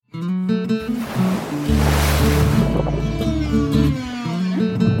Hello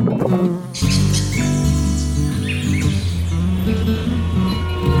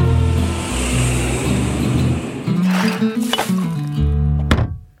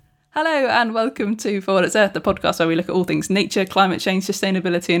and welcome to For What It's Earth, the podcast where we look at all things nature, climate change,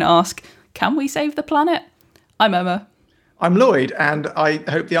 sustainability and ask, can we save the planet? I'm Emma. I'm Lloyd, and I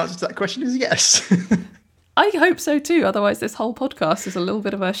hope the answer to that question is yes. I hope so too, otherwise this whole podcast is a little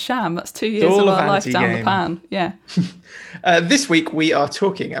bit of a sham. That's 2 years of our life down the pan. Yeah. This week we are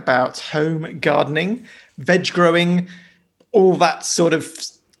talking about home gardening, veg growing, all that sort of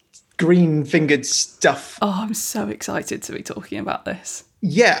green-fingered stuff. Oh, I'm so excited to be talking about this.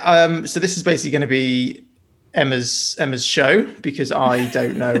 Yeah, so this is basically going to be Emma's show because I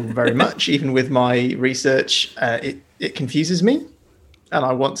don't know very much. Even with my research, it confuses me, and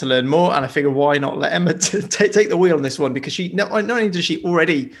I want to learn more. And I figure, why not let Emma take the wheel on this one? Because she not only does she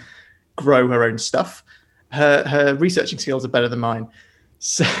already grow her own stuff, her researching skills are better than mine.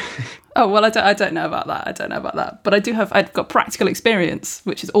 So. Oh well, I don't know about that. But I've got practical experience,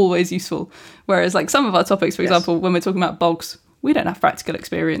 which is always useful. Whereas, like some of our topics, for example, when we're talking about bogs, we don't have practical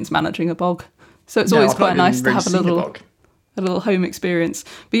experience managing a bog. So it's always quite nice to have a little home experience.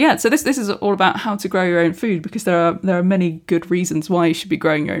 But yeah, so this is all about how to grow your own food, because there are many good reasons why you should be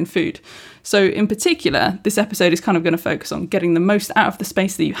growing your own food. So in particular, this episode is kind of going to focus on getting the most out of the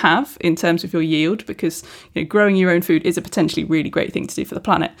space that you have in terms of your yield, because growing your own food is a potentially really great thing to do for the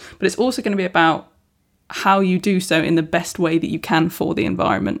planet. But it's also going to be about how you do so in the best way that you can for the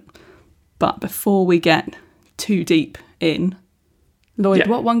environment. But before we get too deep in, Lloyd,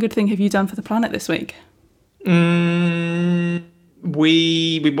 What one good thing have you done for the planet this week? We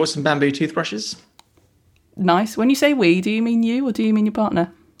bought some bamboo toothbrushes. Nice. When you say we, do you mean you or do you mean your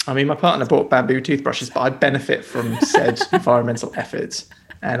partner? I mean, my partner bought bamboo toothbrushes, but I benefit from said environmental efforts,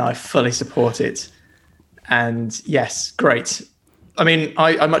 and I fully support it. And yes, great. I mean,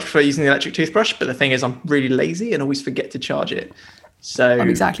 I much prefer using the electric toothbrush, but the thing is, I'm really lazy and always forget to charge it. So I'm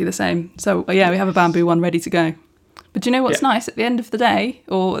exactly the same. So yeah, we have a bamboo one ready to go. But do you know what's nice? At the end of the day,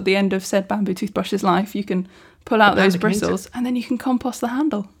 or at the end of said bamboo toothbrush's life, you can pull out those bristles and then you can compost the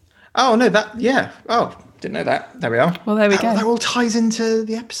handle. Oh, no, didn't know that. There we are. Well, there we go. That all ties into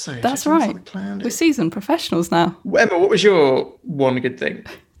the episode. That's right. We're seasoned professionals now. Emma, what was your one good thing?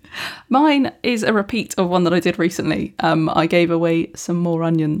 Mine is a repeat of one that I did recently. I gave away some more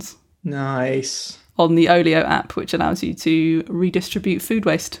onions. Nice. On the Olio app, which allows you to redistribute food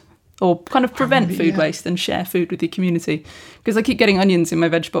waste. Or kind of prevent food waste and share food with your community. Because I keep getting onions in my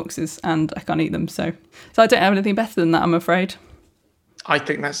veg boxes and I can't eat them. So I don't have anything better than that, I'm afraid. I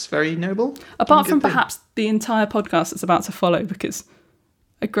think that's very noble. Apart from perhaps the entire podcast that's about to follow, because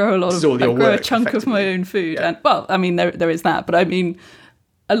I grow a chunk of my own food. Yeah. And well, I mean, there is that. But I mean,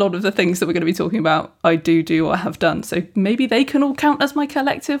 a lot of the things that we're going to be talking about, I do or have done. So maybe they can all count as my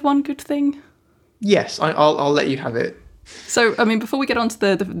collective one good thing. Yes, I'll let you have it. So, I mean, before we get on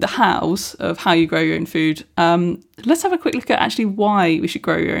to the hows of how you grow your own food, let's have a quick look at actually why we should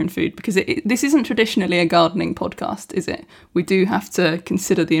grow your own food, because this isn't traditionally a gardening podcast, is it? We do have to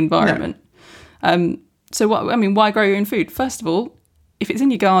consider the environment. No. Why grow your own food? First of all, if it's in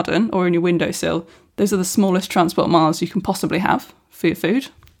your garden or in your windowsill, those are the smallest transport miles you can possibly have for your food.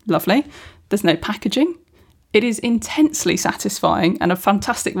 Lovely. There's no packaging. It is intensely satisfying and a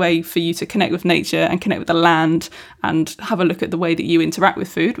fantastic way for you to connect with nature and connect with the land and have a look at the way that you interact with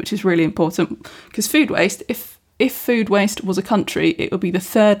food, which is really important. Because food waste, if food waste was a country, it would be the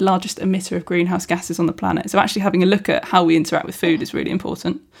third largest emitter of greenhouse gases on the planet. So actually having a look at how we interact with food is really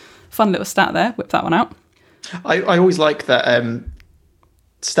important. Fun little stat there, whip that one out. I always like that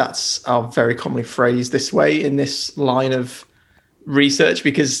stats are very commonly phrased this way in this line of research,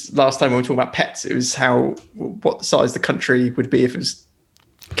 because last time when we were talking about pets, it was what size the country would be if it was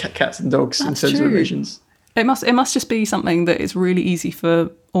cats and dogs. That's in terms of emissions. It must just be something that is really easy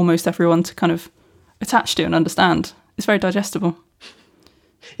for almost everyone to kind of attach to and understand. It's very digestible.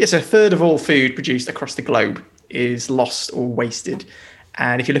 Yeah, so a third of all food produced across the globe is lost or wasted.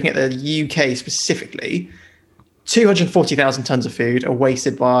 And if you're looking at the UK specifically, 240,000 tonnes of food are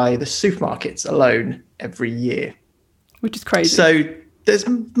wasted by the supermarkets alone every year. Which is crazy. So there's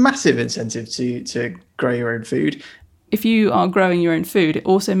massive incentive to grow your own food. If you are growing your own food, it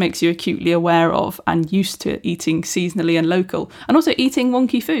also makes you acutely aware of and used to eating seasonally and local, and also eating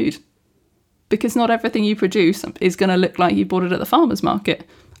wonky food, because not everything you produce is going to look like you bought it at the farmer's market.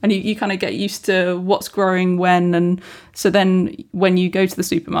 And you kind of get used to what's growing when. And so then when you go to the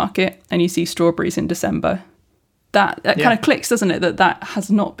supermarket and you see strawberries in December, that kind of clicks, doesn't it? That has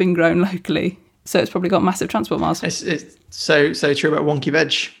not been grown locally. So it's probably got massive transport miles. It's so true about wonky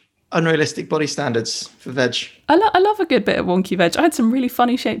veg. unrealistic body standards for veg. I love a good bit of wonky veg. I had some really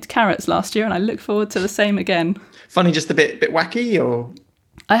funny shaped carrots last year, and I look forward to the same again. Funny, just a bit wacky, or?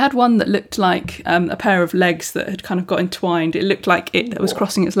 I had one that looked like a pair of legs that had kind of got entwined. It looked like it was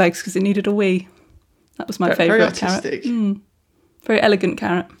crossing its legs because it needed a wee. That was my favourite carrot. Very elegant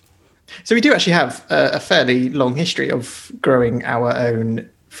carrot. So we do actually have a fairly long history of growing our own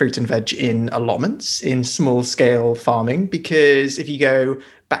fruit and veg in allotments, in small-scale farming, because if you go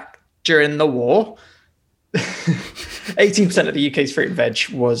back during the war, 18% of the UK's fruit and veg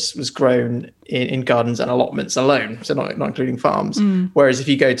was grown in gardens and allotments alone, so not including farms. Whereas if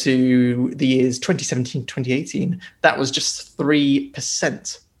you go to the years 2017, 2018, that was just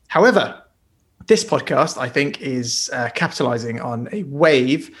 3%. However, this podcast, I think, is capitalizing on a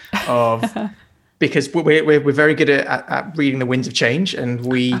wave of, because we're very good at reading the winds of change, and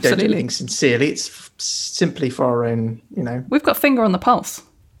we don't do things sincerely. It's simply for our own, We've got finger on the pulse.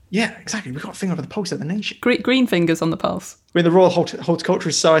 Yeah, exactly. We've got a finger on the pulse of the nation. Green fingers on the pulse. With the Royal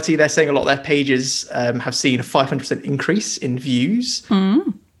Horticultural Society, they're saying a lot of their pages have seen a 500% increase in views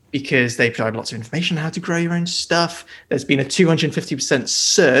because they provide lots of information on how to grow your own stuff. There's been a 250%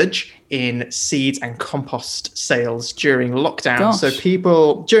 surge in seeds and compost sales during lockdown. Gosh. So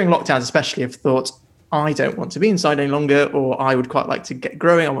people, during lockdowns especially, have thought, I don't want to be inside any longer, or I would quite like to get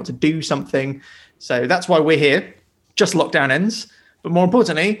growing. I want to do something. So that's why we're here. Just lockdown ends. But more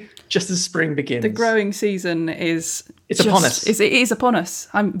importantly, just as spring begins. The growing season is... upon us. It is upon us.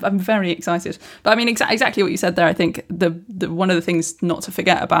 I'm very excited. But I mean, exactly what you said there. I think the one of the things not to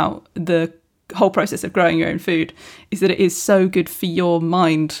forget about the whole process of growing your own food is that it is so good for your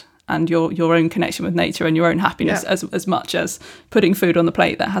mind and your own connection with nature and your own happiness as much as putting food on the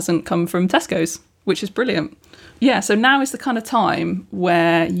plate that hasn't come from Tesco's, which is brilliant. Yeah, so now is the kind of time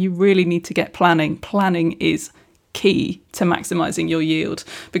where you really need to get planning. Planning is key to maximising your yield,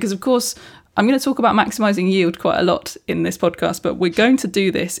 because of course I'm going to talk about maximising yield quite a lot in this podcast, but we're going to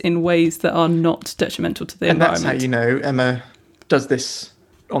do this in ways that are not detrimental to the environment. And that's how you know Emma does this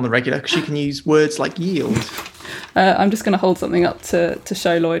on the regular, because she can use words like yield. I'm just going to hold something up to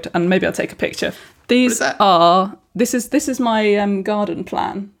show Lloyd, and maybe I'll take a picture. This is my garden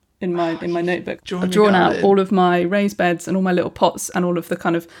plan in my notebook. I've drawn out all of my raised beds and all my little pots and all of the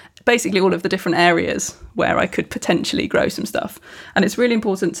kind of, basically all of the different areas where I could potentially grow some stuff. And it's really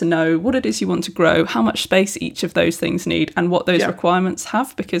important to know what it is you want to grow, how much space each of those things need, and what those requirements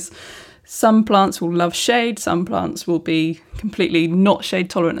have, because some plants will love shade, some plants will be completely not shade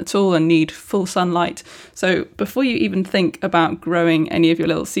tolerant at all and need full sunlight. So before you even think about growing any of your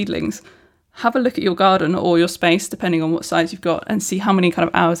little seedlings, have a look at your garden or your space, depending on what size you've got, and see how many kind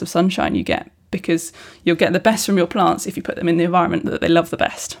of hours of sunshine you get, because you'll get the best from your plants if you put them in the environment that they love the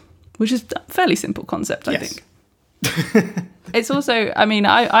best, which is a fairly simple concept, I think. It's also, I mean,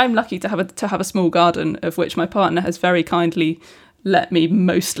 I'm lucky to have a small garden, of which my partner has very kindly let me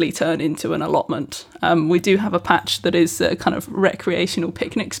mostly turn into an allotment. We do have a patch that is a kind of recreational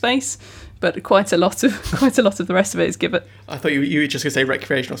picnic space, but quite a lot of the rest of it is given. I thought you were just going to say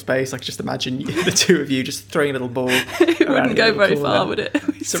recreational space. I could just imagine the two of you just throwing a little ball. It wouldn't go very far, would it?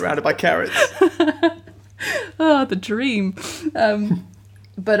 Surrounded by carrots. Oh, the dream.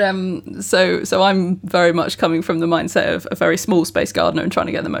 So I'm very much coming from the mindset of a very small space gardener and trying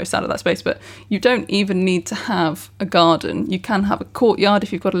to get the most out of that space. But you don't even need to have a garden. You can have a courtyard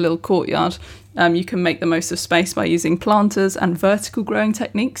if you've got a little courtyard. You can make the most of space by using planters and vertical growing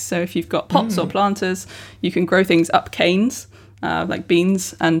techniques. So if you've got pots or planters, you can grow things up canes, like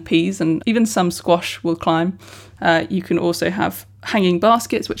beans and peas, and even some squash will climb. You can also have hanging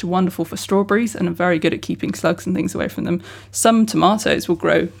baskets, which are wonderful for strawberries and are very good at keeping slugs and things away from them. Some tomatoes will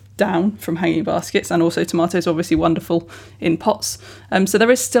grow down from hanging baskets, and also tomatoes are obviously wonderful in pots. So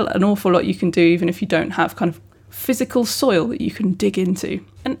there is still an awful lot you can do, even if you don't have kind of physical soil that you can dig into.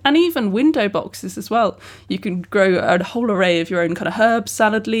 And even window boxes as well. You can grow a whole array of your own kind of herbs,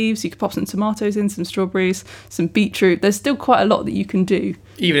 salad leaves. You could pop some tomatoes in, some strawberries, some beetroot. There's still quite a lot that you can do.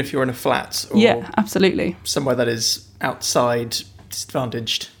 Even if you're in a flat or absolutely. Somewhere that is outside,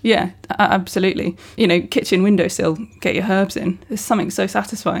 disadvantaged. Yeah, absolutely. You know, kitchen windowsill, get your herbs in. There's something so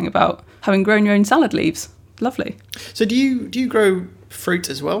satisfying about having grown your own salad leaves. Lovely. So do you grow fruit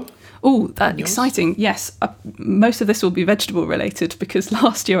as well? Oh, that's exciting. Yes. Most of this will be vegetable related, because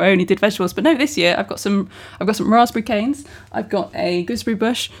last year I only did vegetables. But no, this year I've got some raspberry canes. I've got a gooseberry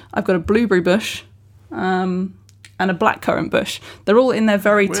bush. I've got a blueberry bush. And a blackcurrant bush. They're all in their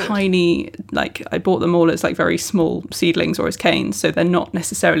very tiny, like I bought them all as like very small seedlings or as canes. So they're not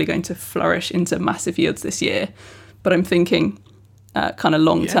necessarily going to flourish into massive yields this year. But I'm thinking kind of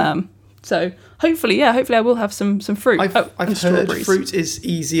long term. So hopefully I will have some fruit. I've heard strawberries. fruit is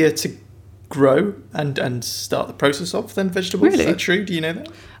easier to grow and start the process of than vegetables. Really? Is that true? Do you know that?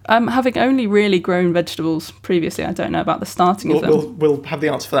 Having only really grown vegetables previously, I don't know about the starting of them. We'll have the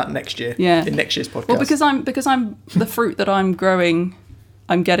answer for that next year. Yeah. In next year's podcast. Well, because I'm the fruit that I'm growing,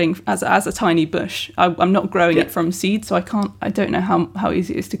 I'm getting as a tiny bush. I'm not growing it from seed, so I don't know how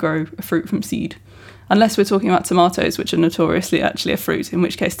easy it is to grow a fruit from seed. Unless we're talking about tomatoes, which are notoriously actually a fruit, in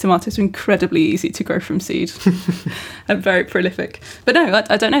which case tomatoes are incredibly easy to grow from seed and very prolific. But no,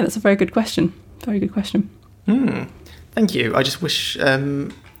 I don't know. That's a very good question. Very good question. Thank you. I just wish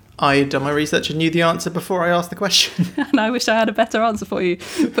I'd done my research and knew the answer before I asked the question. And I wish I had a better answer for you,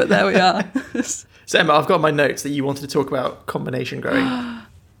 but there we are. So Emma, I've got in my notes that you wanted to talk about combination growing.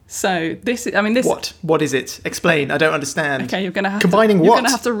 So this. What is it? Explain. I don't understand. Okay, you're going to have combining to, what? You're going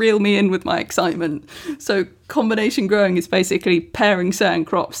to have to reel me in with my excitement. So combination growing is basically pairing certain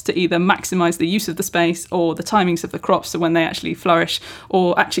crops to either maximise the use of the space or the timings of the crops, so when they actually flourish,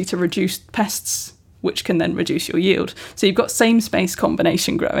 or actually to reduce pests, which can then reduce your yield. So you've got same space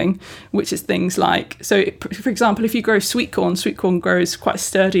combination growing, which is things like, so for example, if you grow sweet corn grows quite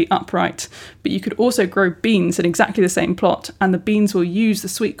sturdy, upright, but you could also grow beans in exactly the same plot, and the beans will use the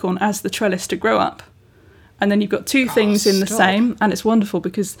sweet corn as the trellis to grow up. And then you've got two things in the same, and it's wonderful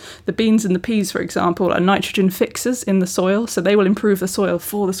because the beans and the peas, for example, are nitrogen fixers in the soil, so they will improve the soil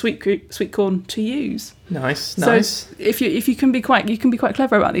for the sweet corn to use. Nice. So if you can be quite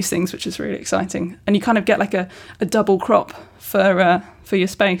clever about these things, which is really exciting, and you kind of get like a double crop for your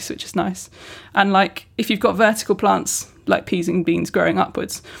space, which is nice. And like if you've got vertical plants like peas and beans growing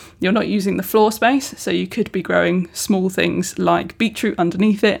upwards, you're not using the floor space, so you could be growing small things like beetroot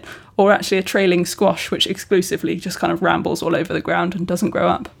underneath it, or actually a trailing squash, which exclusively just kind of rambles all over the ground and doesn't grow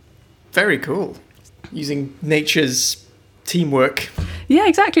up. Very cool. Using nature's teamwork. Yeah,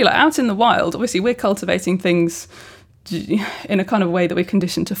 exactly. Like out in the wild, obviously we're cultivating things in a kind of way that we're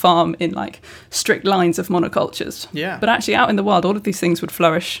conditioned to farm in like strict lines of monocultures. Yeah. But actually out in the wild, all of these things would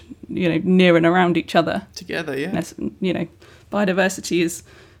flourish, near and around each other. Together, yeah. Biodiversity is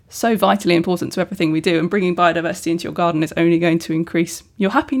so vitally important to everything we do, and bringing biodiversity into your garden is only going to increase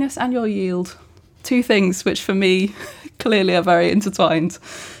your happiness and your yield. Two things which for me clearly are very intertwined.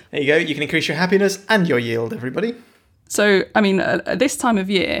 There you go. You can increase your happiness and your yield, everybody. So, I mean, at this time of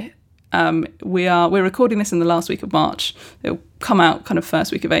year, we're recording this in the last week of March. It'll come out kind of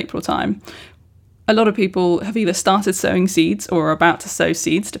first week of April time. A lot of people have either started sowing seeds or are about to sow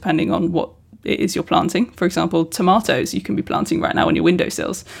seeds, depending on what it is you're planting. For example, tomatoes you can be planting right now on your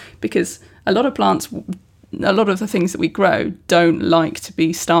windowsills, because a lot of the things that we grow don't like to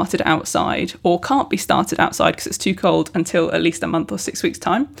be started outside, or can't be started outside because it's too cold until at least a month or 6 weeks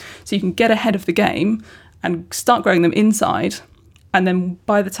time. So you can get ahead of the game and start growing them inside, and then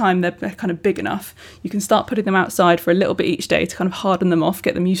by the time they're kind of big enough, you can start putting them outside for a little bit each day to kind of harden them off,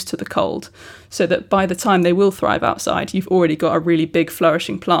 get them used to the cold, so that by the time they will thrive outside, you've already got a really big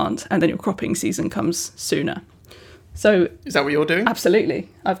flourishing plant, and then your cropping season comes sooner. So is that what you're doing? Absolutely.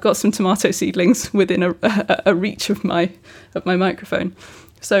 I've got some tomato seedlings within a reach of my microphone.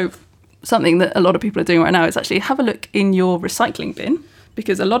 So something that a lot of people are doing right now is actually have a look in your recycling bin,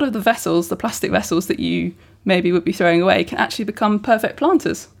 because a lot of the vessels, the plastic vessels that you maybe would be throwing away, can actually become perfect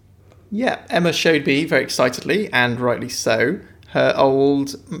planters. Yeah, Emma showed me very excitedly, and rightly so, an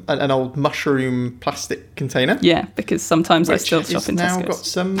old mushroom plastic container. Yeah, because sometimes I still shop in Tesco's. Now got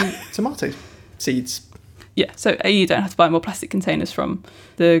some tomato seeds. Yeah, so you don't have to buy more plastic containers from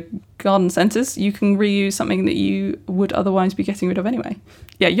the garden centres. You can reuse something that you would otherwise be getting rid of anyway.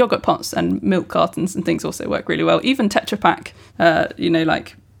 Yeah, yoghurt pots and milk cartons and things also work really well. Even Tetra Pak,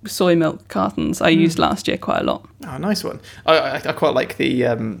 like soy milk cartons I used last year quite a lot. Oh, nice one. I quite like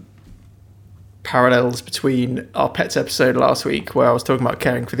the parallels between our pets episode last week, where I was talking about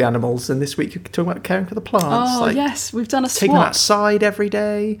caring for the animals, and this week you're talking about caring for the plants. Oh, yes, we've done a swap. Taking them outside every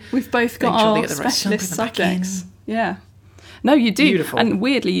day. We've both got our specialist subjects. Yeah. No, you do. Beautiful. And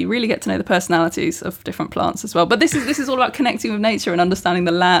weirdly, you really get to know the personalities of different plants as well. But this is all about connecting with nature and understanding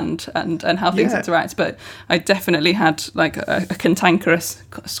the land and how things interact. But I definitely had like a cantankerous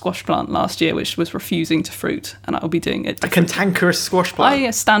squash plant last year, which was refusing to fruit, and I'll be doing it. A cantankerous squash plant? I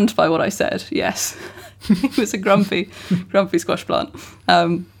stand by what I said, yes. It was a grumpy squash plant.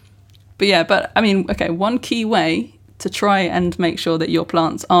 But I mean, okay, one key way to try and make sure that your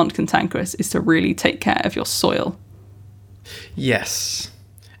plants aren't cantankerous is to really take care of your soil. Yes.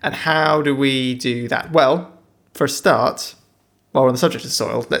 And how do we do that? Well, for a start, while we're on the subject of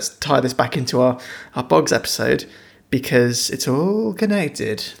soil, let's tie this back into our bogs episode, because it's all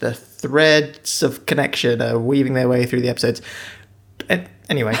connected. The threads of connection are weaving their way through the episodes. And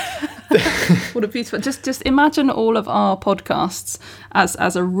Anyway. What a beautiful... Just imagine all of our podcasts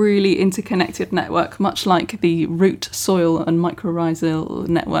as a really interconnected network, much like the root, soil and mycorrhizal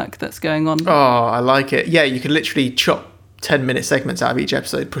network that's going on. Oh, I like it. Yeah, you could literally chop 10-minute segments out of each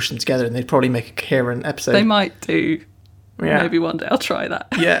episode, push them together, and they'd probably make a coherent episode. They might do. Yeah. Maybe one day I'll try that.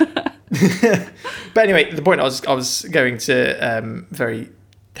 Yeah. But anyway, the point I was going to very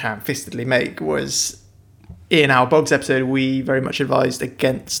ham-fistedly make was, in our bogs episode, we very much advised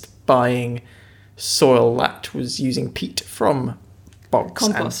against buying soil that was using peat from bogs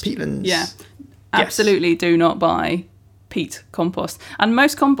Compost. and peatlands. Yeah, absolutely do not buy peat compost. And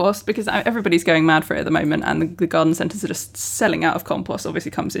most compost, because everybody's going mad for it at the moment, and the garden centres are just selling out of compost,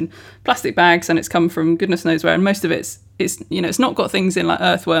 obviously comes in plastic bags and it's come from goodness knows where, and most of it's it's not got things in like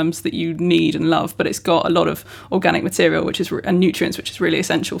earthworms that you need and love, but it's got a lot of organic material and nutrients, which is really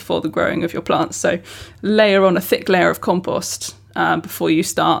essential for the growing of your plants. So layer on a thick layer of compost before you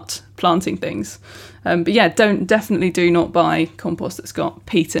start planting things. But yeah, definitely do not buy compost that's got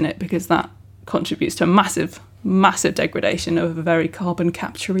peat in it, because that contributes to a massive degradation of a very carbon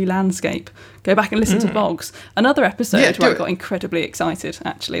capture-y landscape. Go back and listen to Bogs. Another episode where I got incredibly excited,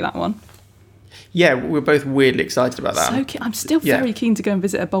 actually, that one. Yeah, we're both weirdly excited about that. So I'm still very keen to go and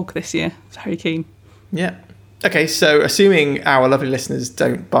visit a bog this year. Very keen. Yeah. Okay, so assuming our lovely listeners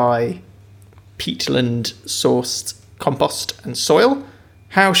don't buy peatland-sourced compost and soil,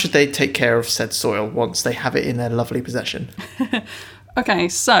 how should they take care of said soil once they have it in their lovely possession? Okay,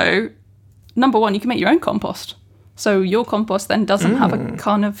 so number one, you can make your own compost. So your compost then doesn't have a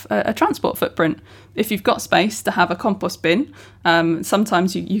kind of a transport footprint. If you've got space to have a compost bin,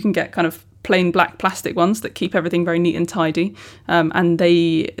 sometimes you can get kind of plain black plastic ones that keep everything very neat and tidy. And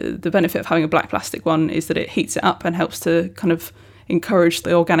the benefit of having a black plastic one is that it heats it up and helps to kind of encourage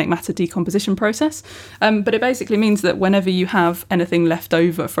the organic matter decomposition process. But it basically means that whenever you have anything left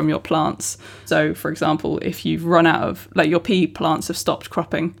over from your plants, so for example, if you've run out of, like your pea plants have stopped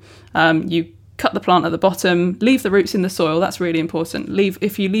cropping, you cut the plant at the bottom, leave the roots in the soil. That's really important.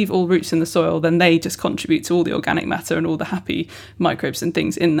 If you leave all roots in the soil, then they just contribute to all the organic matter and all the happy microbes and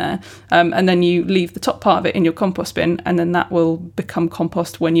things in there. And then you leave the top part of it in your compost bin, and then that will become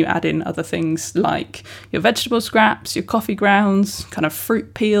compost when you add in other things like your vegetable scraps, your coffee grounds, kind of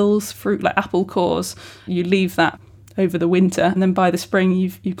fruit peels, fruit like apple cores. You leave that over the winter, and then by the spring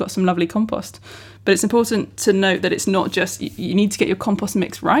you've got some lovely compost. But it's important to note that it's not just, you need to get your compost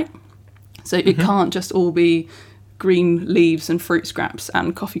mix right. So it can't just all be green leaves and fruit scraps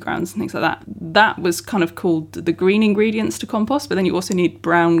and coffee grounds and things like that. That was kind of called the green ingredients to compost, but then you also need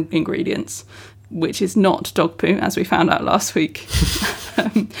brown ingredients, which is not dog poo, as we found out last week.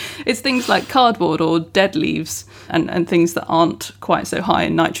 It's things like cardboard or dead leaves and things that aren't quite so high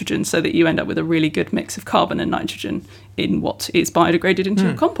in nitrogen, so that you end up with a really good mix of carbon and nitrogen in what is biodegraded into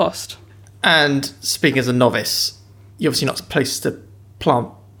your compost. And speaking as a novice, you're obviously not supposed to plant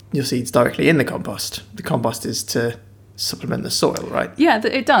your seeds directly in the compost. The compost is to supplement the soil, right? Yeah,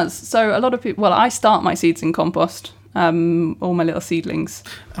 it does. So a lot of people, I start my seeds in compost, all my little seedlings.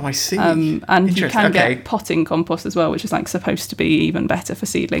 Oh, I see. And you can get potting compost as well, which is like supposed to be even better for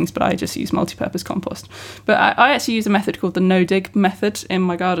seedlings, but I just use multi-purpose compost. But I actually use a method called the no-dig method in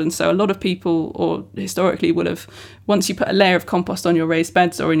my garden. So a lot of people, or historically, would have, once you put a layer of compost on your raised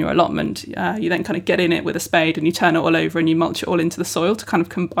beds or in your allotment, you then kind of get in it with a spade and you turn it all over and you mulch it all into the soil to kind of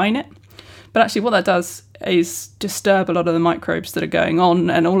combine it. But actually what that does is disturb a lot of the microbes that are going on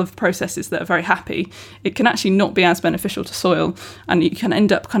and all of the processes that are very happy. It can actually not be as beneficial to soil, and you can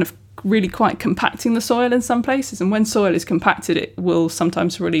end up kind of really quite compacting the soil in some places. And when soil is compacted, it will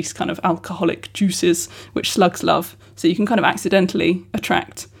sometimes release kind of alcoholic juices, which slugs love. So you can kind of accidentally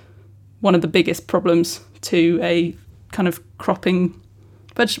attract one of the biggest problems to a kind of cropping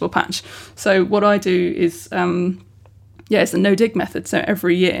vegetable patch. So what I do is, it's a no-dig method. So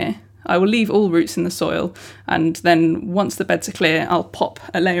every year I will leave all roots in the soil, and then once the beds are clear, I'll pop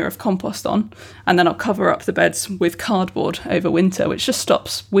a layer of compost on, and then I'll cover up the beds with cardboard over winter, which just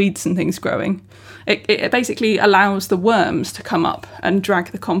stops weeds and things growing. It basically allows the worms to come up and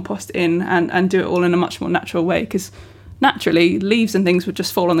drag the compost in and do it all in a much more natural way, because naturally leaves and things would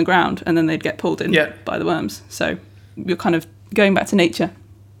just fall on the ground and then they'd get pulled in by the worms. So you're kind of going back to nature.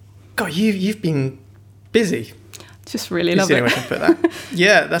 God, you've been busy. Just really love it. I can put that.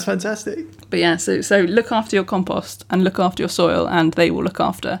 Yeah, that's fantastic. But yeah, so look after your compost and look after your soil, and they will look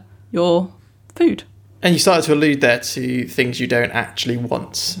after your food. And you started to allude there to things you don't actually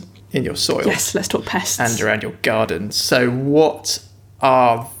want in your soil. Yes, let's talk pests. And around your garden. So what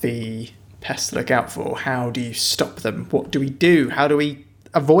are the pests to look out for? How do you stop them? What do we do? How do we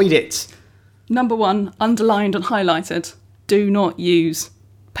avoid it? Number one, underlined and highlighted, do not use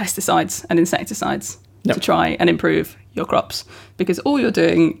pesticides and insecticides No. to try and improve your crops, because all you're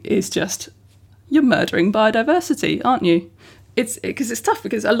doing is just, you're murdering biodiversity, aren't you? It's tough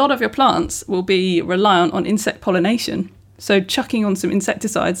because a lot of your plants will be reliant on insect pollination. So chucking on some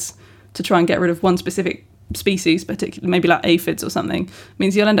insecticides to try and get rid of one specific species, particularly maybe like aphids or something,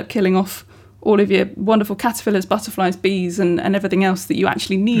 means you'll end up killing off all of your wonderful caterpillars, butterflies, bees, and everything else that you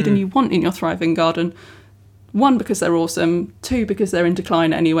actually need and you want in your thriving garden. One, because they're awesome. Two, because they're in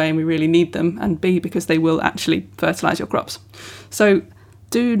decline anyway and we really need them. And B, because they will actually fertilise your crops. So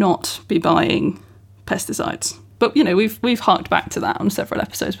do not be buying pesticides. But, you know, we've harked back to that on several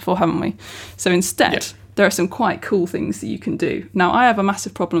episodes before, haven't we? So instead, there are some quite cool things that you can do. Now, I have a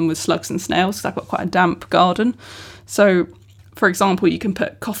massive problem with slugs and snails because I've got quite a damp garden. So, for example, you can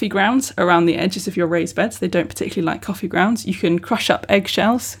put coffee grounds around the edges of your raised beds. They don't particularly like coffee grounds. You can crush up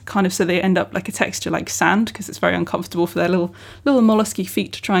eggshells, kind of so they end up like a texture like sand, because it's very uncomfortable for their little mollusky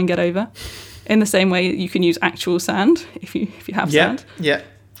feet to try and get over. In the same way, you can use actual sand if you have sand. Yeah.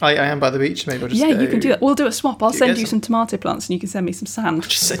 I am by the beach. Maybe I'll just you can do that. We'll do a swap. I'll send you some some tomato plants and you can send me some sand.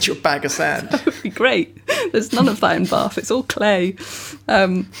 Just send you a bag of sand. That would be great. There's none of that in Bath. It's all clay.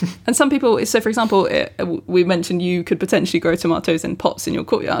 And some people, so for example, we mentioned you could potentially grow tomatoes in pots in your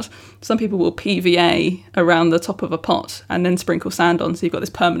courtyard. Some people will PVA around the top of a pot and then sprinkle sand on. So you've got this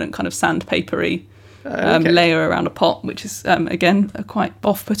permanent kind of sandpapery layer around a pot, which is, again, quite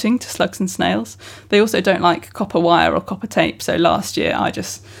off-putting to slugs and snails. They also don't like copper wire or copper tape. So last year I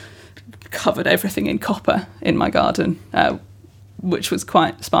just covered everything in copper in my garden, which was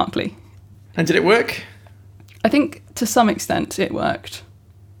quite sparkly. And did it work? I think to some extent it worked.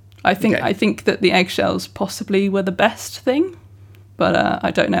 I think that the eggshells possibly were the best thing, but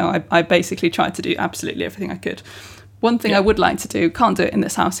I don't know. I basically tried to do absolutely everything I could. One thing I would like to do, can't do it in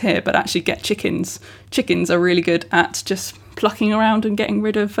this house here, but actually get chickens. Chickens are really good at just plucking around and getting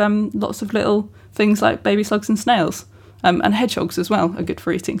rid of lots of little things like baby slugs and snails. And hedgehogs as well are good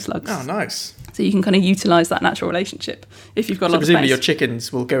for eating slugs. Oh, nice. So you can kind of utilise that natural relationship if you've got a lot of space. Presumably your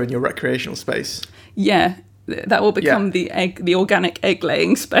chickens will go in your recreational space. Yeah, that will become the organic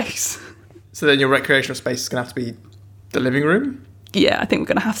egg-laying space. So then your recreational space is going to have to be the living room? Yeah, I think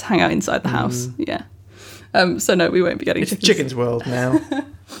we're going to have to hang out inside the house, yeah. So no, we won't be getting chickens. Chicken's world now.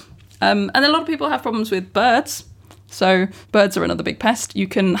 And a lot of people have problems with birds. So birds are another big pest. You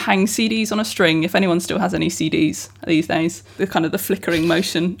can hang CDs on a string, if anyone still has any CDs these days. The kind of the flickering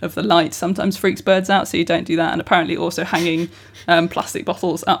motion of the light sometimes freaks birds out, so you don't do that. And apparently also hanging plastic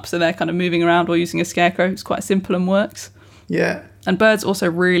bottles up so they're kind of moving around, or using a scarecrow. It's quite simple and works. Yeah. And birds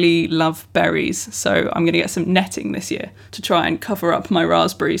also really love berries, so I'm going to get some netting this year to try and cover up my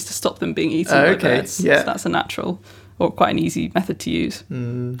raspberries to stop them being eaten by birds. Yeah. So that's a natural, or quite an easy method to use.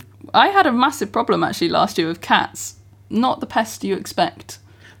 I had a massive problem actually last year with cats. Not the pest you expect.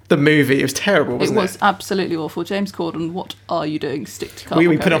 The movie, it was terrible, wasn't it? It was absolutely awful. James Corden, what are you doing? Stick to car.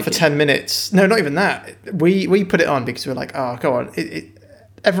 We put it on for 10 minutes. No, not even that. We put it on because we were like, oh, go on.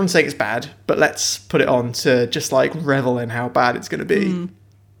 Everyone's saying it's bad, but let's put it on to just like revel in how bad it's going to be.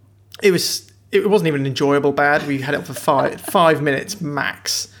 It wasn't even enjoyable bad. We had it on for five minutes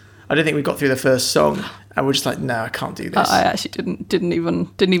max. I don't think we got through the first song, and we're just like, no, I can't do this. I actually didn't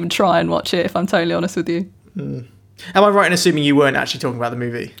even try and watch it, if I'm totally honest with you. Am I right in assuming you weren't actually talking about the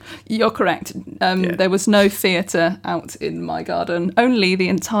movie? You're correct. There was no theatre out in my garden. Only the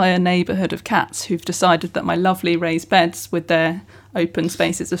entire neighbourhood of cats who've decided that my lovely raised beds with their open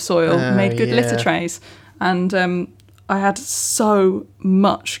spaces of soil made good litter trays. And I had so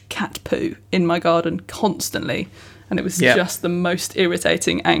much cat poo in my garden constantly. And it was just the most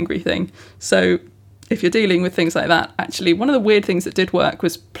irritating, angry thing. So if you're dealing with things like that, actually, one of the weird things that did work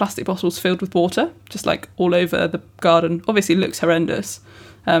was plastic bottles filled with water, just like all over the garden. Obviously, it looks horrendous.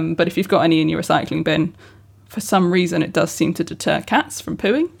 But if you've got any in your recycling bin, for some reason, it does seem to deter cats from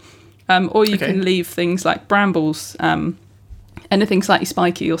pooing. Or you can leave things like brambles, anything slightly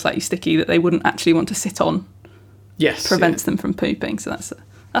spiky or slightly sticky that they wouldn't actually want to sit on. Yes. Prevents them from pooping. So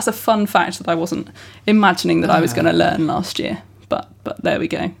that's a fun fact that I wasn't imagining that I was going to learn last year. But there we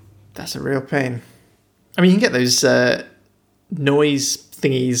go. That's a real pain. I mean, you can get those noise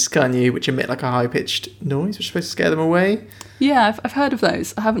thingies, can't you, which emit like a high-pitched noise, which is supposed to scare them away. Yeah, I've heard of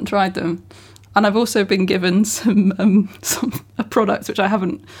those. I haven't tried them. And I've also been given a product which I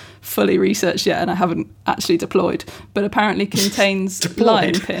haven't fully researched yet and I haven't actually deployed, but apparently contains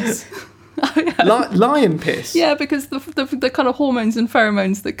lion piss. Lion piss? Yeah, because the kind of hormones and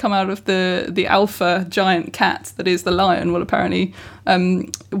pheromones that come out of the alpha giant cat that is the lion will apparently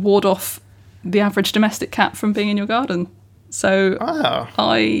ward off the average domestic cat from being in your garden. So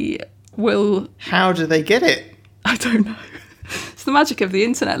I will... How do they get it? I don't know. It's the magic of the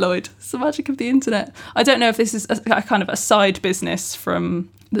internet, Lloyd. It's the magic of the internet. I don't know if this is a kind of a side business from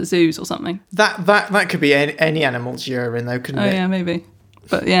the zoos or something. That could be any animal's urine, though, couldn't it? Oh yeah, maybe.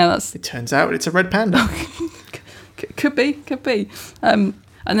 But yeah, that's. It turns out it's a red panda. Could be. And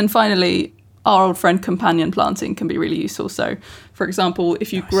then finally, our old friend companion planting can be really useful. So, for example,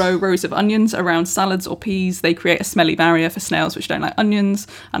 if you grow rows of onions around salads or peas, they create a smelly barrier for snails which don't like onions,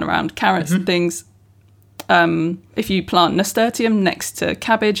 and around carrots and things. If you plant nasturtium next to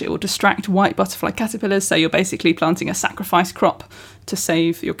cabbage, it will distract white butterfly caterpillars. So you're basically planting a sacrifice crop to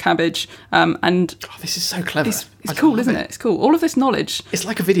save your cabbage. And this is so clever. It's cool, isn't it? It's cool. All of this knowledge. It's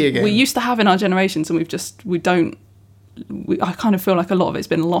like a video game. We used to have in our generations, and I kind of feel like a lot of it's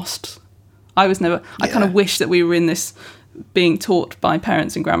been lost. I kind of wish that we were in this being taught by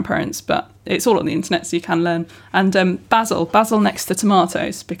parents and grandparents, but it's all on the internet, so you can learn. And basil next to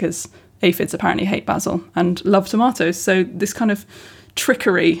tomatoes, because aphids apparently hate basil and love tomatoes. So this kind of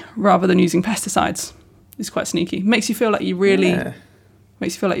trickery, rather than using pesticides, is quite sneaky. Makes you feel like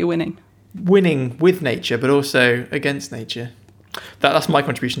makes you feel like you're winning. Winning with nature, but also against nature. That's my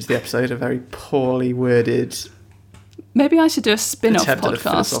contribution to the episode. A very poorly worded. Maybe I should do a spin-off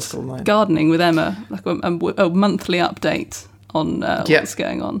podcast, Gardening with Emma, like a monthly update on what's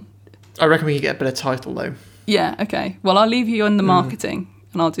going on. I reckon we could get a better title, though. Yeah, okay. Well, I'll leave you on the marketing,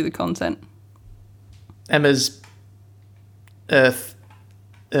 and I'll do the content. Emma's Earth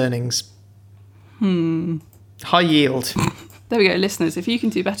earnings. High yield. There we go, listeners. If you can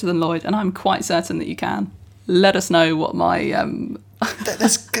do better than Lloyd, and I'm quite certain that you can, let us know what my...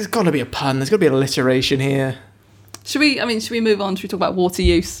 There's got to be a pun. There's got to be an alliteration here. Should we move on? Should we talk about water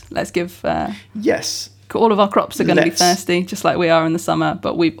use? Let's give... Yes. All of our crops are going to be thirsty, just like we are in the summer,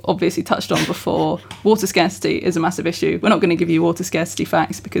 but we've obviously touched on before, water scarcity is a massive issue. We're not going to give you water scarcity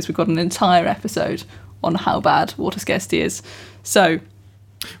facts because we've got an entire episode on how bad water scarcity is. So...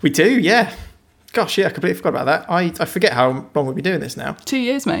 We do, yeah. Gosh, yeah, I completely forgot about that. I forget how long we've been doing this now. 2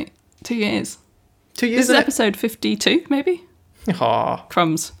 years, mate. 2 years. 2 years, This is episode 52, maybe? Aw.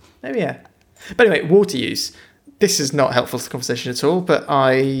 Crumbs. Maybe, yeah. But anyway, water use. This is not helpful to the conversation at all, but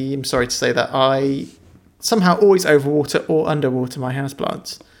I am sorry to say that I somehow always overwater or underwater my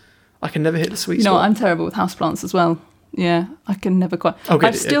houseplants. I can never hit the sweet spot. You know what, I'm terrible with houseplants as well. Yeah, I can never quite... Okay,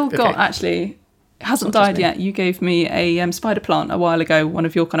 I've still got, actually... It hasn't died yet. You gave me a spider plant a while ago, one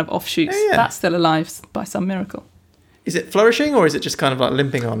of your kind of offshoots. Oh, yeah. That's still alive by some miracle. Is it flourishing or is it just kind of like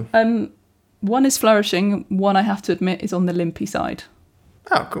limping on? One is flourishing. One, I have to admit, is on the limpy side.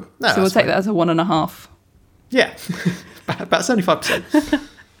 Oh, cool. No, so we'll take that as a 1.5. Yeah, about 75%.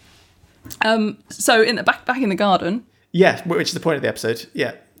 So in the back in the garden. Yeah, which is the point of the episode.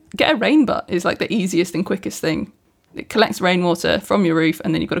 Yeah. Get a rain butt is like the easiest and quickest thing. It collects rainwater from your roof,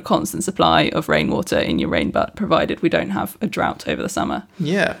 and then you've got a constant supply of rainwater in your rain butt, provided we don't have a drought over the summer.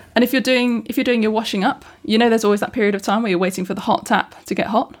 Yeah. And if you're doing your washing up, you know there's always that period of time where you're waiting for the hot tap to get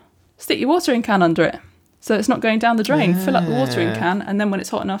hot. Stick your watering can under it, so it's not going down the drain. Fill up the watering can, and then when it's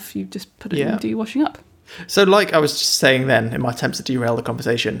hot enough, you just put it in and do your washing up. So like I was just saying then, in my attempts to derail the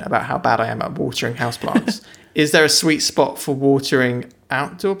conversation about how bad I am at watering houseplants, is there a sweet spot for watering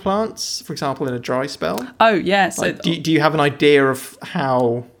outdoor plants, for example, in a dry spell? Oh, yeah. So like, do you have an idea of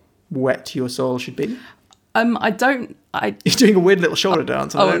how wet your soil should be? I don't... You're doing a weird little shoulder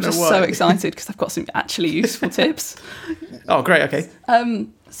dance. I'm just so excited because I've got some actually useful tips. Oh, great. Okay.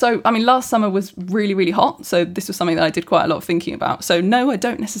 So, I mean, last summer was really, really hot. So this was something that I did quite a lot of thinking about. So no, I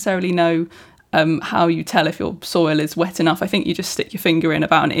don't necessarily know how you tell if your soil is wet enough. I think you just stick your finger in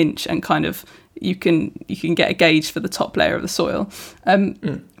about an inch and kind of you can get a gauge for the top layer of the soil.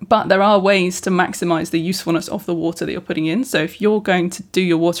 But there are ways to maximise the usefulness of the water that you're putting in. So if you're going to do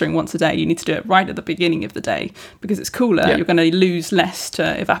your watering once a day, you need to do it right at the beginning of the day because it's cooler. Yeah. You're going to lose less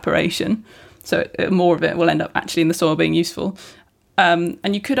to evaporation. So more of it will end up actually in the soil being useful.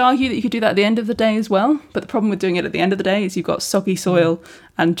 And you could argue that you could do that at the end of the day as well. But the problem with doing it at the end of the day is you've got soggy soil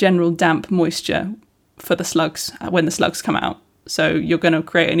and general damp moisture for the slugs when the slugs come out. So you're going to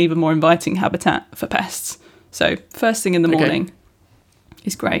create an even more inviting habitat for pests. So first thing in the morning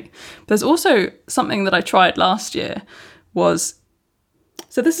is great. There's also something that I tried last year was...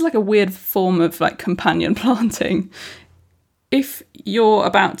 So this is like a weird form of like companion planting. If you're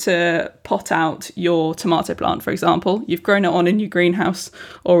about to pot out your tomato plant, for example, you've grown it on in your greenhouse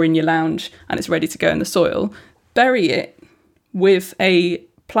or in your lounge and it's ready to go in the soil, bury it with a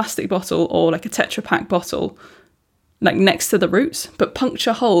plastic bottle or like a Tetra Pak bottle, like next to the roots, but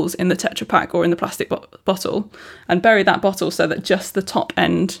puncture holes in the Tetra Pak or in the plastic bottle and bury that bottle so that just the top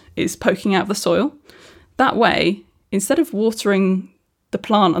end is poking out of the soil. That way, instead of watering the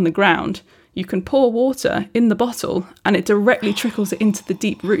plant on the ground, you can pour water in the bottle and it directly trickles it into the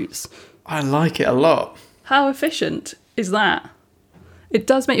deep roots. I like it a lot. How efficient is that? It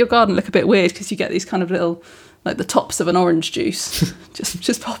does make your garden look a bit weird because you get these kind of little, like the tops of an orange juice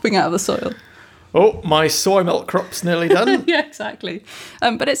just popping out of the soil. Oh, my soy milk crop's nearly done. Yeah, exactly.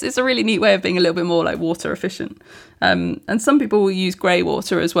 But it's a really neat way of being a little bit more like water efficient. And some people will use grey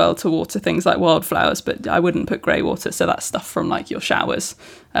water as well to water things like wildflowers, but I wouldn't put grey water, so that's stuff from like your showers,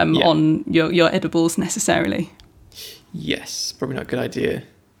 on your edibles necessarily. Yes, probably not a good idea.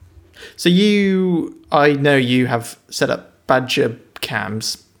 So I know you have set up badger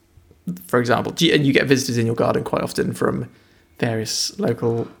cams, for example, and you get visitors in your garden quite often from various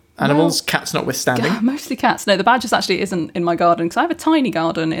local animals, cats notwithstanding. Yeah, mostly cats. No, the badgers actually isn't in my garden because I have a tiny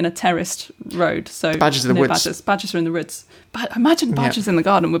garden in a terraced road. So badgers in the woods. Badgers are in the woods. But imagine badgers in the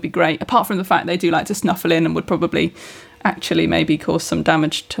garden would be great. Apart from the fact they do like to snuffle in and would probably actually maybe cause some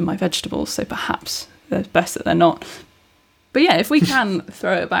damage to my vegetables. So perhaps it's best that they're not. But yeah, if we can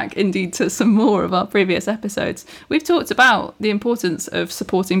throw it back indeed to some more of our previous episodes, we've talked about the importance of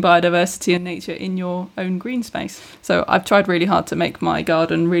supporting biodiversity and nature in your own green space. So I've tried really hard to make my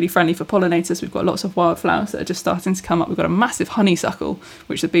garden really friendly for pollinators. We've got lots of wildflowers that are just starting to come up. We've got a massive honeysuckle,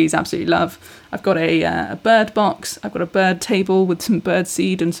 which the bees absolutely love. I've got a bird box. I've got a bird table with some bird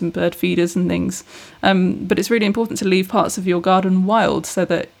seed and some bird feeders and things. But it's really important to leave parts of your garden wild so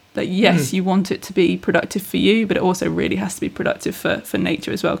that yes, you want it to be productive for you, but it also really has to be productive for nature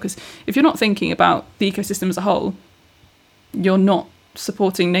as well. Because if you're not thinking about the ecosystem as a whole, you're not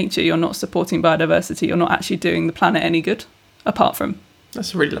supporting nature, you're not supporting biodiversity, you're not actually doing the planet any good, apart from...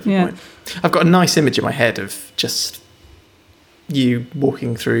 That's a really lovely point. I've got a nice image in my head of just you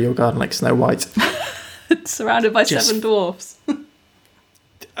walking through your garden like Snow White. Surrounded by 7 dwarfs.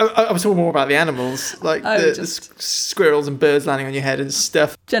 I was talking more about the animals, like the squirrels and birds landing on your head and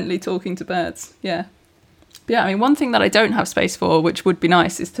stuff. Gently talking to birds, yeah. But yeah, I mean, one thing that I don't have space for, which would be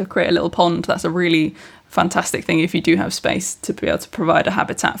nice, is to create a little pond. That's a really fantastic thing if you do have space to be able to provide a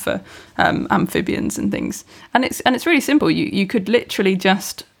habitat for amphibians and things. And it's really simple. You could literally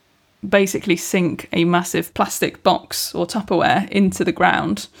just basically sink a massive plastic box or Tupperware into the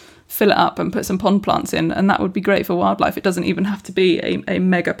ground, fill it up and put some pond plants in, and that would be great for wildlife. It doesn't even have to be a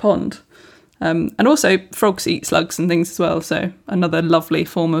mega pond. And also frogs eat slugs and things as well, so another lovely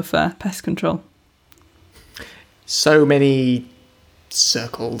form of pest control. So many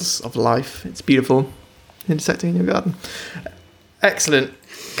circles of life. It's beautiful, intersecting in your garden. Excellent.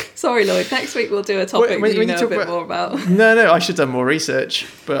 Sorry, Lloyd. Next week we'll do a topic that you know a bit more about. No, I should have done more research,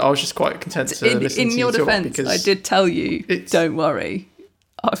 but I was just quite content to listen to you. In your defence, I did tell you, don't worry.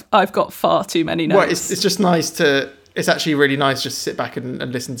 I've got far too many notes. Well, it's just nice to... It's actually really nice just to sit back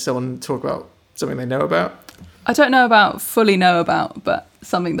and listen to someone talk about something they know about. I don't fully know about, but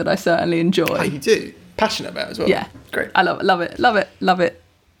something that I certainly enjoy. Oh, you do? Passionate about as well? Yeah. Great. I love it.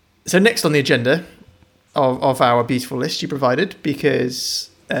 So next on the agenda of our beautiful list you provided,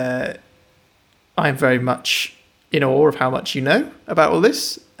 because I am very much in awe of how much you know about all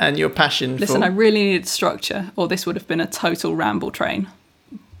this and your passion Listen, I really needed structure, or this would have been a total ramble train.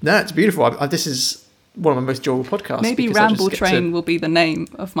 No, it's beautiful. This is one of my most enjoyable podcasts. Maybe Ramble Train will be the name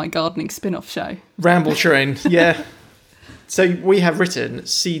of my gardening spin-off show. Ramble Train, yeah. So we have written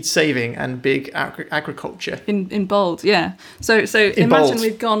seed saving and big agriculture. In bold, yeah. So imagine bold,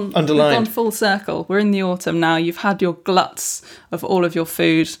 we've gone full circle. We're in the autumn now. You've had your gluts of all of your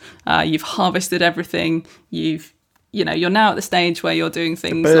food. You've harvested everything. You're now at the stage where you're doing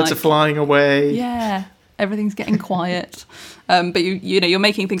things the birds are flying away. Yeah. Everything's getting quiet. But you're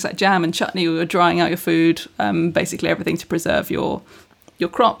making things like jam and chutney, or you're drying out your food, basically everything to preserve your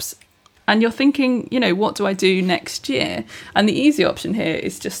crops. And you're thinking, what do I do next year? And the easy option here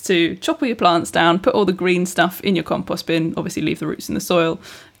is just to chop all your plants down, put all the green stuff in your compost bin, obviously leave the roots in the soil,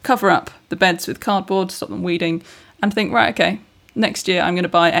 cover up the beds with cardboard, stop them weeding, and think, right, okay, next year I'm going to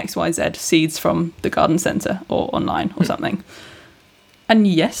buy XYZ seeds from the garden centre or online or something. And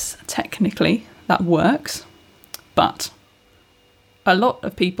yes, technically that works, but a lot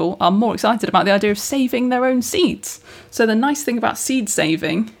of people are more excited about the idea of saving their own seeds. So the nice thing about seed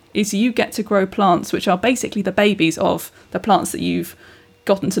saving is you get to grow plants which are basically the babies of the plants that you've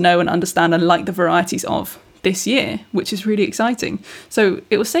gotten to know and understand and like the varieties of this year, which is really exciting. So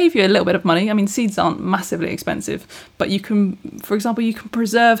it will save you a little bit of money. I mean, seeds aren't massively expensive, but you can, for example, you can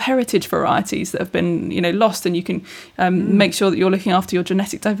preserve heritage varieties that have been, lost, and you can make sure that you're looking after your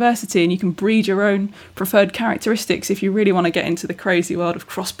genetic diversity, and you can breed your own preferred characteristics if you really want to get into the crazy world of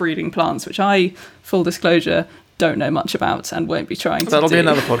crossbreeding plants, which I, full disclosure, don't know much about and won't be trying to do. That'll be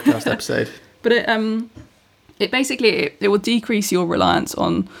another podcast episode. But it basically will decrease your reliance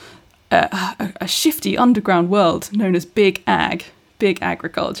on a shifty underground world known as big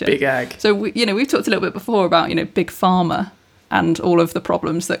agriculture. Big ag. So we've talked a little bit before about big pharma and all of the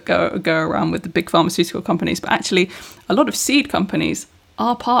problems that go around with the big pharmaceutical companies, but actually a lot of seed companies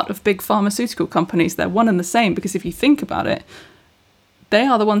are part of big pharmaceutical companies. They're one and the same, because if you think about it, they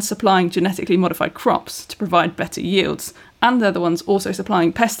are the ones supplying genetically modified crops to provide better yields, and they're the ones also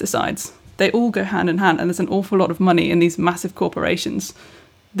supplying pesticides. They all go hand in hand, and there's an awful lot of money in these massive corporations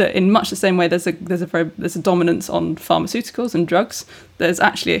that, in much the same way there's a dominance on pharmaceuticals and drugs, there's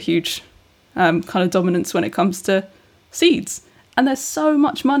actually a huge kind of dominance when it comes to seeds. And there's so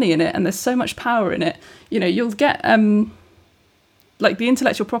much money in it, and there's so much power in it. You'll get like the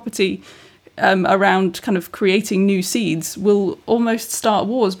intellectual property around kind of creating new seeds will almost start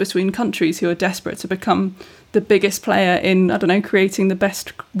wars between countries who are desperate to become the biggest player in, I don't know, creating the best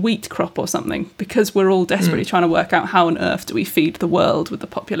wheat crop or something, because we're all desperately trying to work out how on earth do we feed the world with the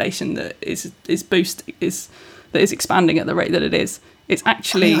population that is expanding at the rate that it is. It's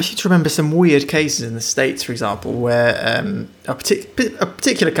actually... I seem to remember some weird cases in the States, for example, where a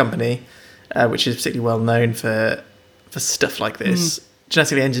particular company, which is particularly well known for stuff like this,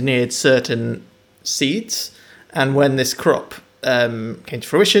 genetically engineered certain seeds, and when this crop came to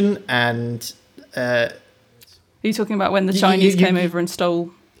fruition, and are you talking about when the Chinese came over and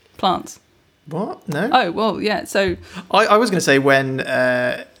stole plants? What? No. Oh, well, yeah. So I was going to say when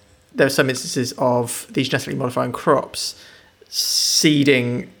there are some instances of these genetically modifying crops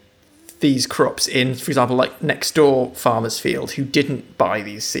seeding these crops in, for example, like next door farmer's field who didn't buy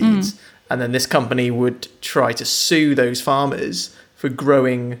these seeds, and then this company would try to sue those farmers for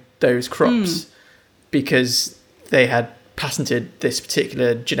growing those crops because they had patented this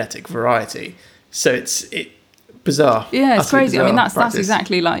particular genetic variety. So it's bizarre. Yeah, it's crazy. I mean, that's practice.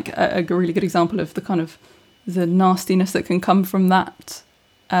 exactly like a really good example of the kind of the nastiness that can come from that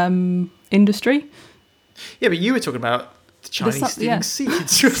industry. Yeah, but you were talking about the Chinese stealing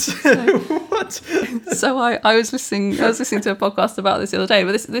seeds. What? So I was listening to a podcast about this the other day,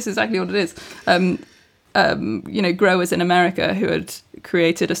 but this is exactly what it is. Growers in America who had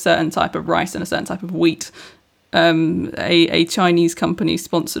created a certain type of rice and a certain type of wheat. A Chinese company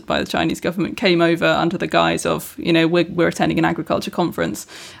sponsored by the Chinese government came over under the guise of, we're attending an agriculture conference,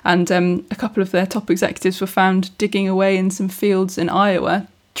 and a couple of their top executives were found digging away in some fields in Iowa,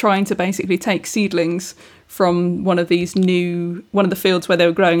 trying to basically take seedlings from one of the fields where they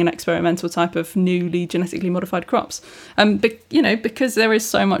were growing an experimental type of newly genetically modified crops. Because there is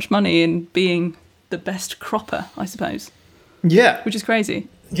so much money in being the best cropper, I suppose. Yeah. Which is crazy.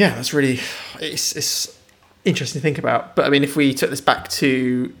 Yeah, that's really... It's interesting to think about. But I mean, if we took this back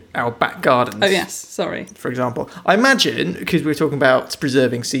to our back gardens... Oh, yes, sorry. For example. I imagine, because we were talking about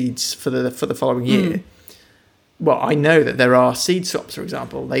preserving seeds for the following year... Well, I know that there are seed swaps, for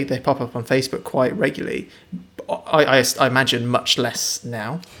example. They pop up on Facebook quite regularly. I imagine much less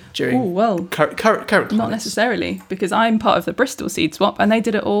now during current climates. Not necessarily, because I'm part of the Bristol seed swap, and they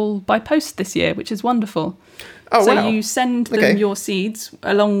did it all by post this year, which is wonderful. Oh, so wow. you send them your seeds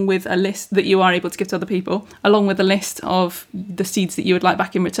along with a list that you are able to give to other people, along with a list of the seeds that you would like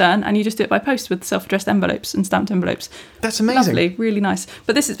back in return, and you just do it by post with self-addressed envelopes and stamped envelopes. That's amazing. Lovely, really nice.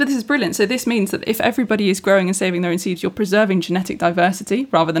 But this is brilliant. So this means that if everybody is growing and saving their own seeds, you're preserving genetic diversity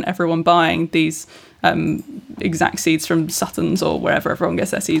rather than everyone buying these exact seeds from Sutton's or wherever everyone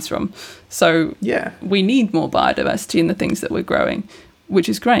gets their seeds from. So we need more biodiversity in the things that we're growing, which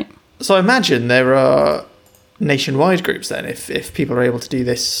is great. So I imagine there are nationwide groups then, if people are able to do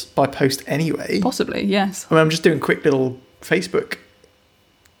this by post anyway. Possibly, yes. I mean, I'm just doing a quick little Facebook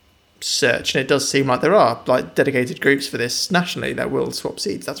search, and it does seem like there are like dedicated groups for this nationally that will swap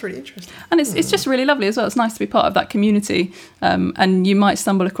seeds. That's really interesting. And it's just really lovely as well. It's nice to be part of that community, and you might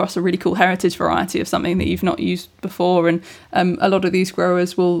stumble across a really cool heritage variety of something that you've not used before, and a lot of these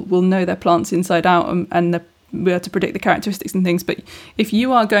growers will know their plants inside out, and they're able to predict the characteristics and things. But if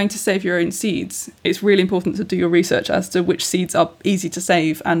you are going to save your own seeds, it's really important to do your research as to which seeds are easy to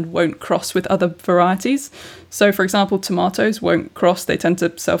save and won't cross with other varieties. So for example, tomatoes won't cross. They tend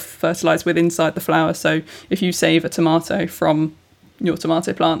to self-fertilise with inside the flower. So if you save a tomato from your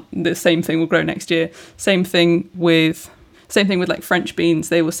tomato plant, the same thing will grow next year. Same thing with like French beans.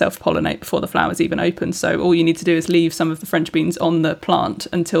 They will self-pollinate before the flowers even open. So all you need to do is leave some of the French beans on the plant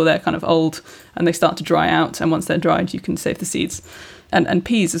until they're kind of old and they start to dry out. And once they're dried, you can save the seeds. And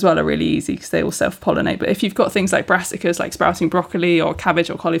peas as well are really easy because they will self-pollinate. But if you've got things like brassicas, like sprouting broccoli or cabbage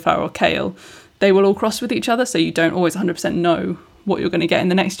or cauliflower or kale, they will all cross with each other. So you don't always 100% know what you're going to get in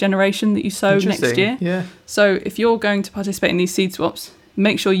the next generation that you sow next year. Yeah. So if you're going to participate in these seed swaps,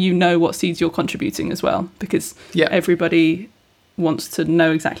 make sure you know what seeds you're contributing as well, because everybody wants to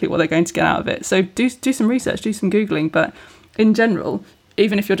know exactly what they're going to get out of it. So do some research, do some Googling. But in general,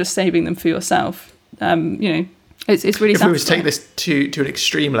 even if you're just saving them for yourself, it's really If satisfying. we were to take this to an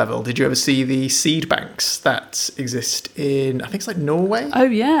extreme level, did you ever see the seed banks that exist in, I think it's like Norway? Oh,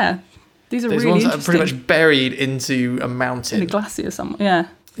 yeah. These are Those really ones that are interesting. pretty much buried into a In a mountain. glacier somewhere, yeah.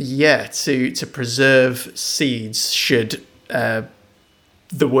 Yeah, to preserve seeds should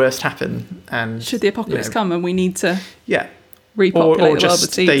the worst happen. And Should the apocalypse come and we need to Yeah. repopulate the world just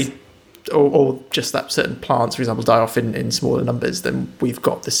with seeds. or just that certain plants, for example, die off in smaller numbers, then we've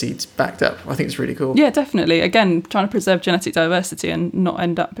got the seeds backed up. I think it's really cool. Yeah, definitely. Again, trying to preserve genetic diversity and not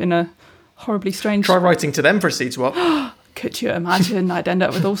end up in a horribly strange... Try writing to them for a seed swap. Could you imagine? I'd end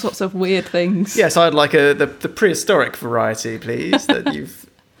up with all sorts of weird things. Yes, I'd like the prehistoric variety, please, that you've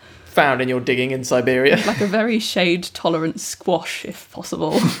found in your digging in Siberia. Like a very shade-tolerant squash, if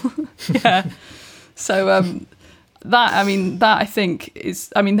possible. Yeah. So that I think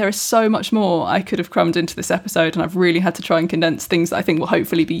is... I mean, there is so much more I could have crammed into this episode, and I've really had to try and condense things that I think will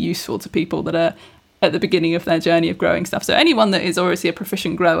hopefully be useful to people that are at the beginning of their journey of growing stuff. So anyone that is already a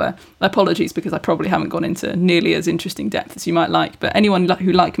proficient grower, apologies because I probably haven't gone into nearly as interesting depth as you might like, but anyone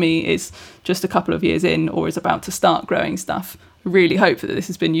who, like me, is just a couple of years in or is about to start growing stuff, I really hope that this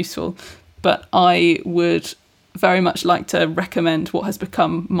has been useful. But I would very much like to recommend what has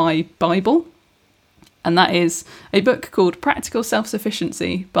become my Bible, and that is a book called Practical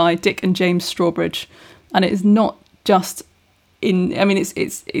Self-Sufficiency by Dick and James Strawbridge. And it is not just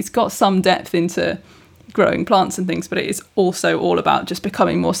it's got some depth into growing plants and things, but it is also all about just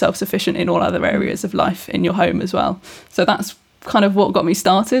becoming more self-sufficient in all other areas of life in your home as well. So that's kind of what got me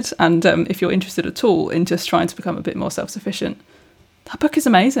started. And if you're interested at all in just trying to become a bit more self-sufficient, that book is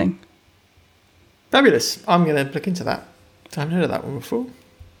amazing. Fabulous. I'm going to look into that. I haven't heard of that one before.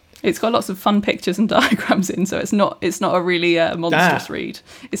 It's got lots of fun pictures and diagrams in, so it's not a really monstrous read.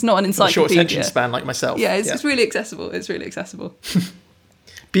 It's not an A encyclopedia. short attention span like myself. Yeah, it's really accessible. It's really accessible.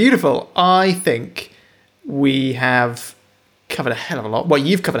 Beautiful. I think we have covered a hell of a lot. Well,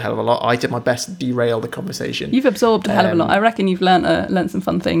 you've covered a hell of a lot. I did my best to derail the conversation. You've absorbed a hell of a lot. I reckon you've learnt some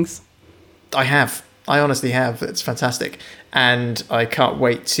fun things. I have. I honestly have. It's fantastic. And I can't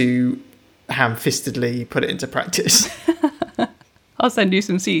wait to ham-fistedly put it into practice. I'll send you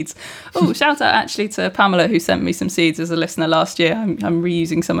some seeds. Oh, shout out actually to Pamela, who sent me some seeds as a listener last year. I'm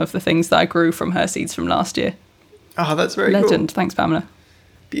reusing some of the things that I grew from her seeds from last year. Oh, that's very Legend. cool. Thanks, Pamela.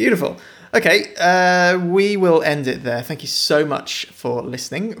 Beautiful. Okay, we will end it there. Thank you so much for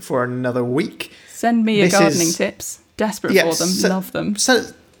listening for another week. Send me your gardening tips. Desperate for them. Love them.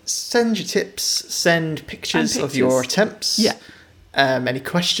 Send your tips. Send pictures of your attempts. Yeah. Any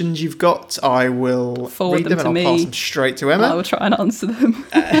questions you've got, I will Forward read them and I'll pass them straight to Emma. I will try and answer them.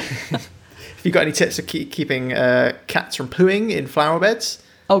 If you've got any tips for keeping cats from pooing in flower beds.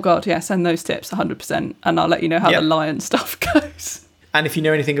 Oh, God, yeah, send those tips 100%. And I'll let you know how the lion stuff goes. And if you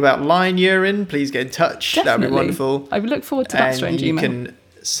know anything about lion urine, please get in touch. That would be wonderful. I would look forward to that strange email. You can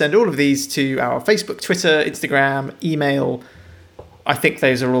send all of these to our Facebook, Twitter, Instagram, email. I think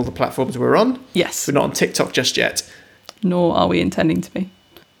those are all the platforms we're on. Yes. We're not on TikTok just yet. Nor are we intending to be.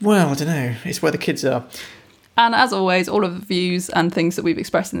 Well, I don't know. It's where the kids are. And as always, all of the views and things that we've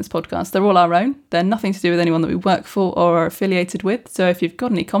expressed in this podcast, they're all our own. They're nothing to do with anyone that we work for or are affiliated with. So if you've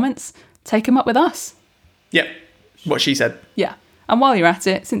got any comments, take them up with us. Yep. What she said. Yeah. And while you're at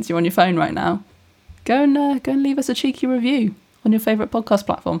it, since you're on your phone right now, go and leave us a cheeky review on your favourite podcast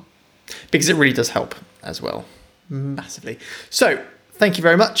platform. Because it really does help as well. Massively. So, thank you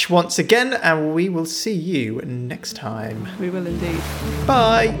very much once again, and we will see you next time. We will indeed.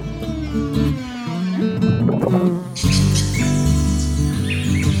 Bye.